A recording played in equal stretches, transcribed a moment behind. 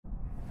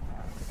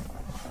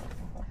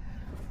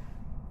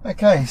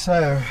Okay,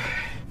 so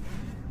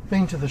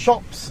been to the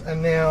shops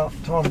and now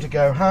time to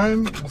go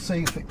home. We'll see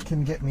if it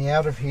can get me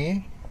out of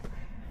here.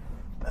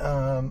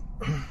 Home.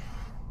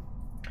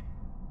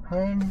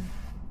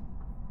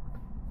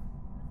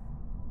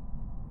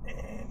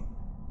 And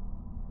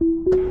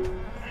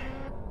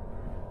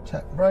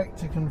tap brake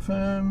to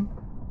confirm.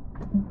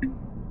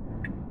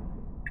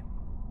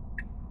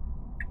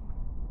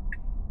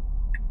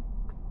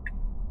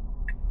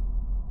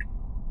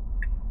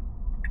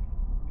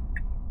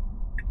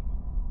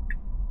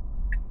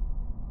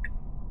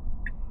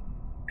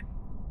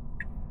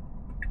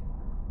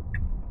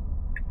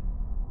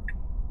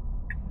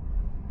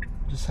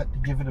 Just had to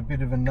give it a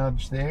bit of a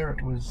nudge there.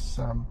 It was,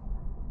 don't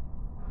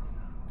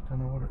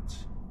know what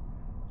it's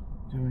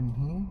doing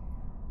here.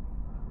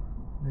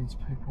 These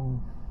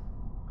people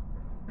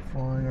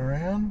flying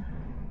around.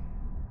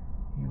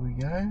 Here we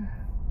go.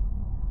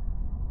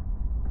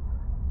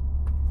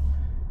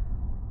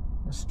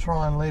 Let's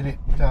try and let it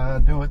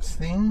do its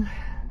thing.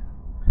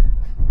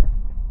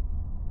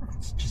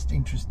 It's just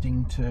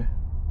interesting to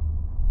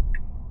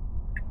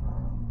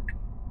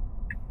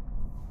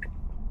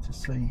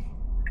see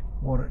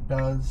what it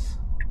does.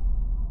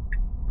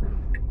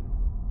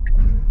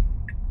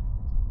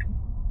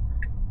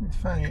 It's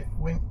funny, it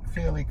went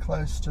fairly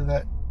close to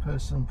that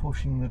person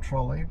pushing the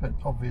trolley, but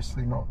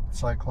obviously not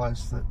so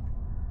close that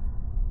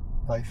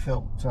they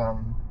felt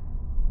that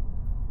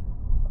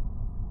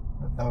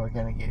they were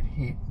going to get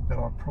hit, but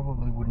I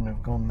probably wouldn't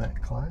have gone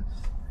that close.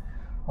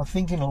 I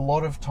think in a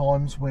lot of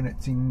times when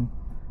it's in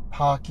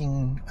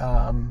parking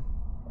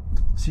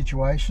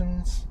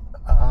situations,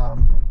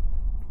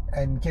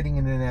 and getting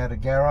in and out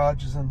of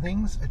garages and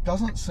things, it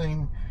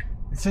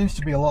seems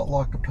to be a lot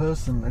like a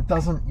person. It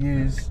doesn't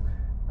use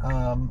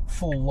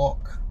full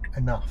lock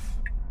enough.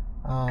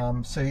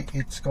 See,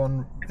 it's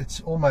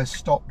almost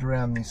stopped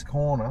around this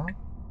corner.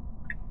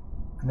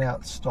 Now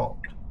it's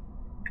stopped.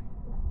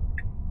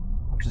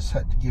 I've just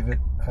had to give it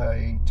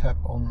a tap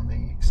on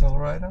the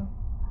accelerator.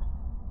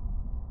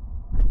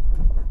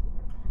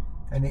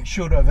 And it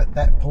should have at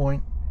that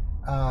point,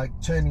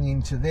 turning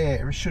into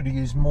there, it should have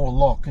used more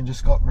lock and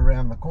just gotten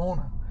around the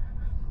corner.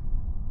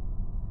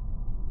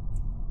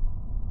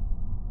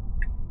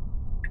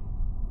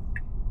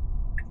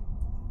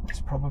 It's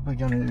probably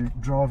going to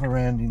drive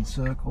around in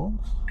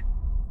circles.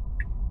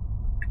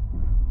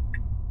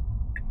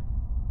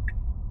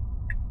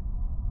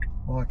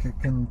 Like a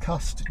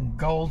concussed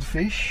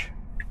goldfish.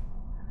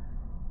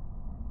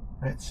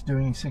 It's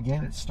doing this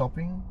again, it's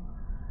stopping.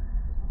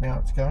 Now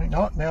it's going,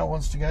 oh, now it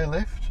wants to go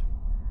left.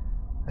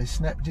 A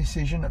snap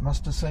decision, it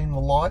must have seen the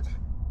light.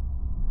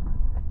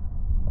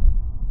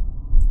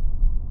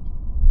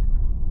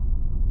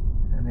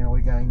 And now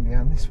we're going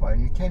down this way.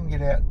 You can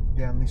get out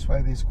down this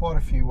way. There's quite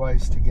a few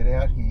ways to get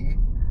out here.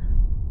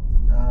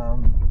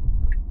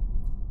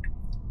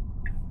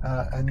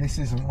 And this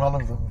isn't one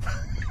of them.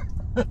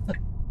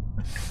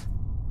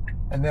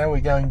 And now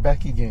we're going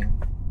back again.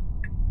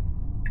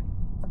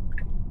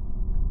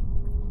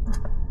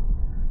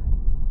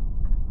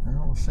 And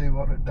we'll see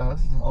what it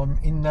does. I'm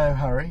in no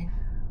hurry.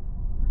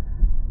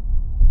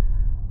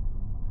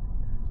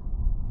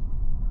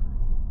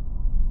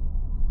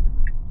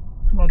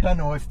 I don't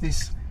know if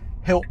this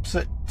helps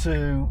it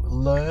to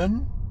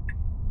learn.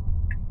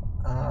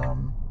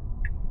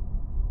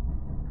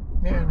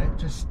 Yeah, and it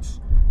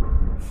just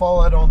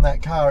followed on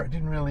that car. It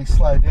didn't really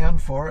slow down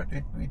for it.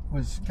 It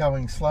was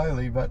going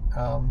slowly, but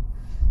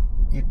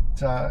it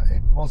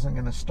wasn't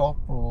going to stop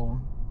or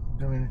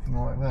do anything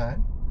like that.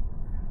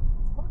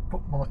 I'll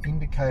put my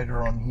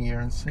indicator on here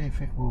and see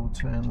if it will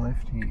turn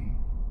left here.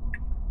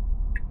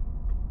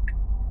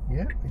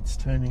 Yeah, it's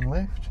turning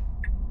left.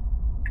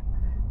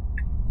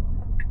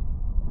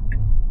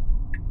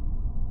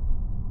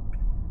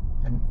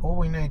 And all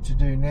we need to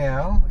do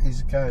now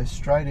is go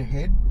straight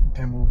ahead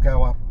and we'll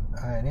go up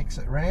an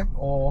exit ramp,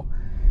 or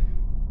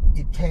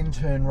it can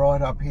turn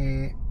right up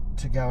here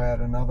to go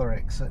out another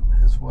exit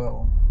as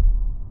well.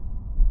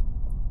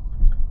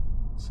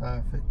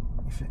 So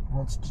if it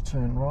wants to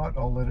turn right,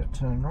 I'll let it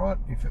turn right.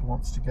 If it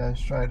wants to go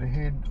straight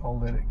ahead, I'll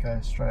let it go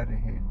straight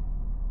ahead.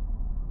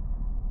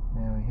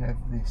 Now we have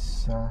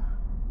this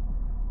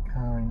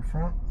car in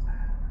front.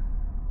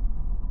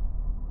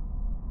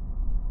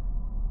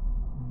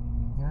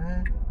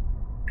 There you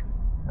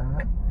go.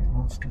 It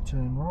wants to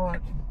turn right.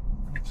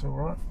 It's all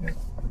right. Yep,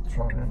 let's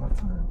try down that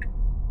turn.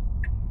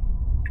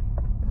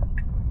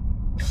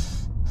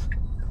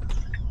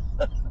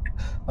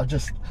 I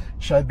just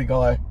showed the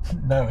guy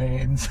no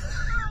hands.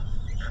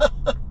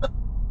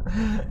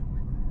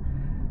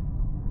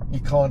 He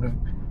kind of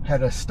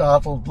had a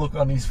startled look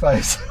on his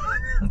face.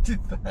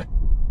 Did that.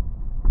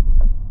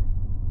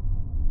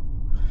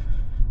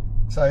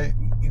 So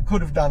you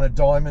could have done a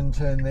diamond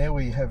turn there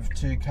where you have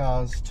two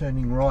cars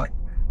turning right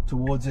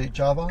towards each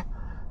other.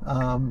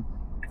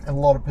 A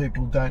lot of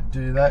people don't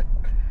do that,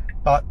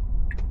 but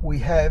we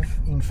have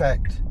in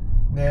fact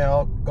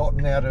now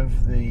gotten out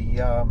of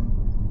the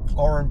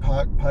Oran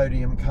Park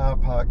Podium car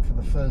park for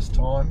the first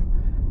time.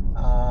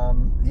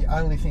 The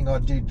only thing I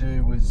did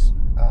do was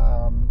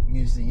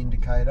use the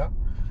indicator,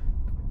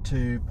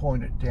 to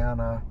point it down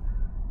a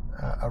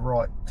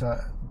right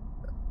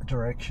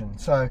direction.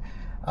 So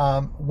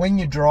when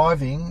you're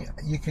driving,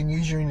 you can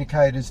use your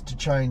indicators to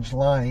change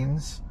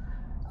lanes,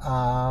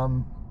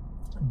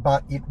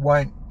 but it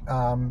won't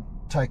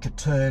take a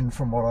turn.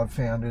 From what I've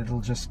found,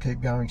 it'll just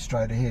keep going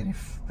straight ahead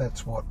if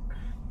that's what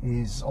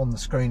is on the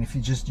screen. If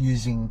you're just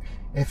using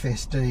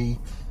FSD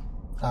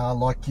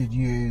like you'd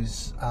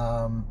use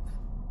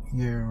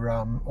your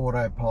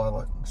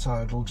autopilot,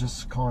 so it'll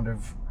just kind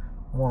of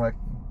want to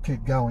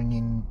keep going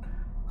in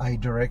a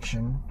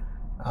direction.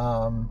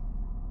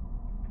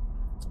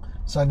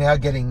 So now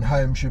getting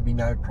home should be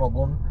no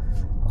problem,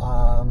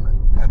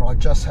 and I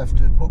just have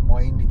to put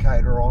my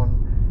indicator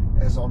on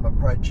as I'm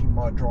approaching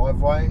my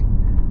driveway,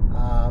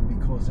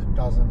 because it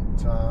doesn't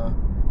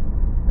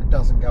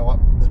go up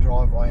the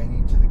driveway and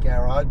into the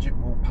garage. It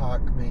will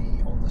park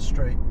me on the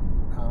street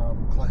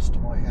close to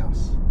my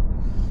house.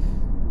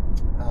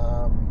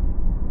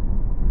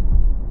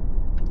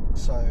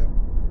 So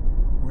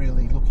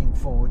really looking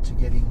forward to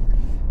getting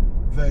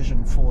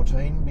version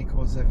 14,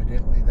 because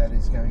evidently that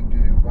is going to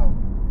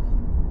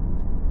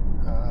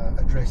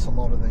address a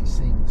lot of these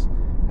things.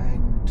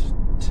 And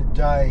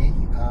today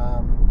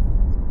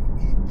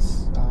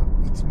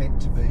it's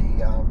meant to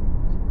be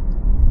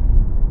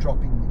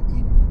dropping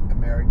in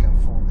America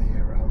for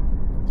their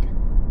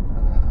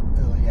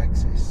early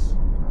access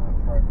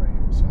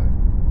program. So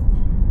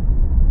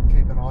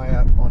keep an eye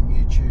out on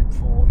YouTube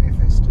for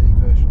FSD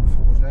version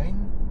 14.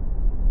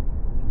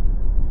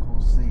 Of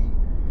course, the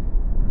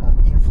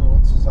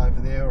influencers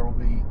over there will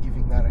be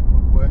giving that a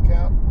good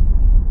workout.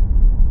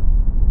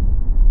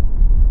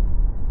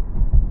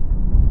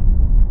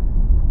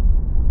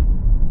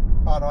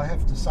 But I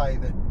have to say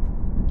that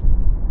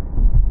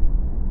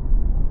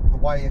the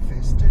way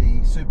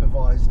FSD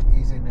supervised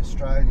is in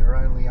Australia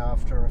only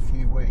after a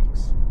few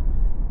weeks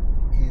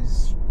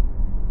is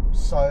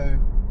so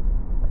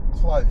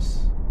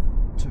close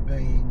to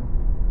being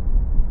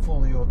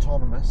fully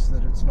autonomous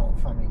that it's not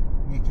funny.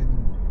 You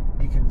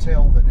can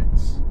tell that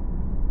it's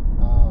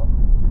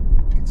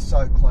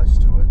so close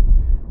to it,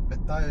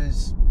 but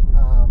those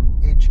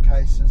edge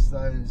cases,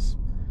 those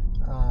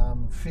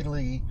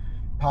fiddly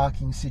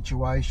parking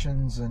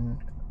situations, and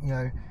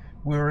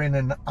we're in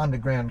an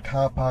underground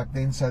car park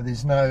then, so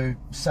there's no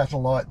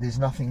satellite, there's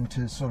nothing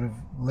to sort of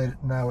let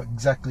it know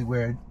exactly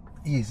where it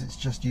is. It's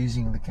just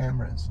using the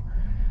cameras.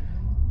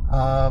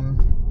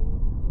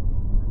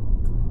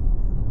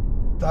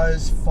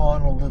 Those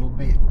final little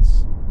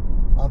bits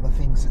are the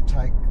things that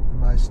take the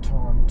most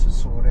time to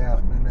sort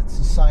out, and it's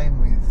the same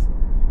with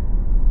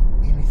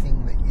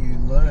anything that you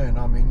learn.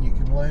 I mean, you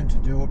can learn to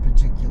do a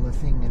particular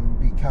thing and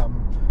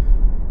become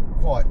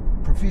quite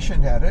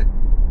proficient at it,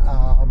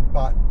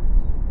 but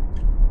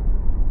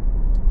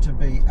to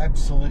be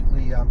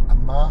absolutely a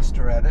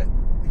master at it,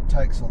 it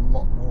takes a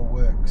lot more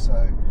work.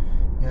 So,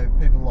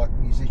 people like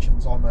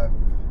musicians, I'm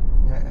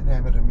an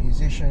amateur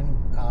musician.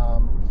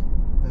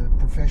 The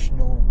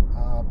professional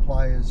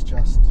players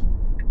just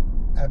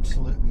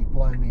absolutely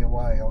blow me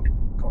away.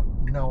 I've got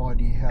no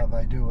idea how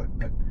they do it,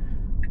 but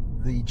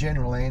the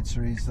general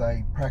answer is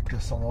they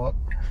practice a lot,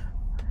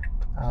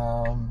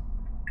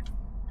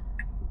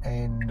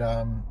 and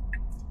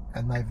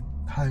they've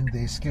honed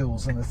their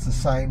skills. And it's the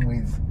same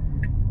with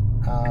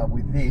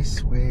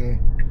this, where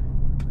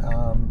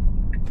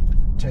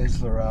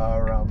Tesla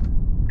are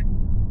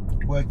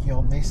working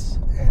on this,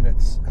 and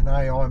it's an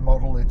AI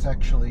model. It's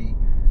actually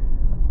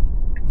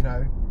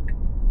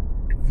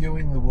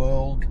viewing the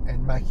world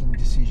and making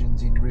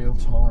decisions in real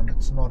time.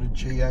 It's not a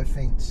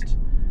geo-fenced,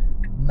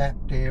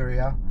 mapped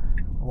area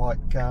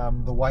like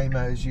the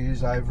Waymos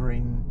use over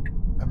in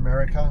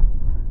America.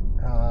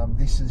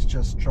 This is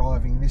just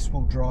driving. This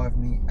will drive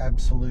me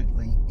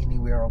absolutely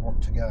anywhere I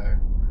want to go.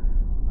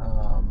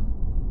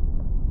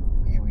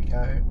 Here we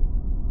go.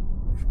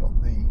 We've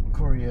got the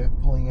courier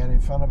pulling out in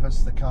front of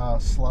us. The car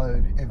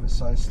slowed ever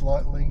so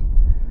slightly,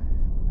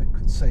 but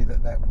could see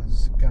that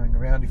was going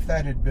around. If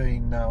that had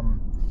been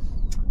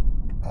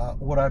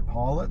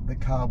autopilot, the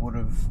car would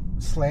have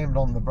slammed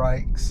on the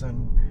brakes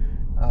and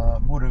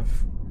would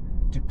have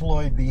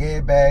deployed the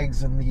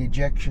airbags and the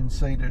ejection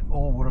seat. It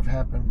all would have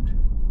happened.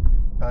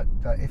 But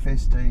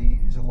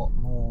FSD is a lot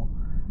more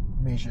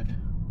measured.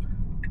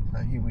 So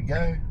here we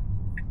go.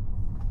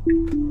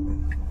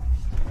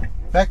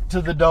 Back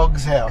to the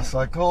dog's house,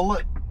 I call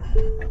it.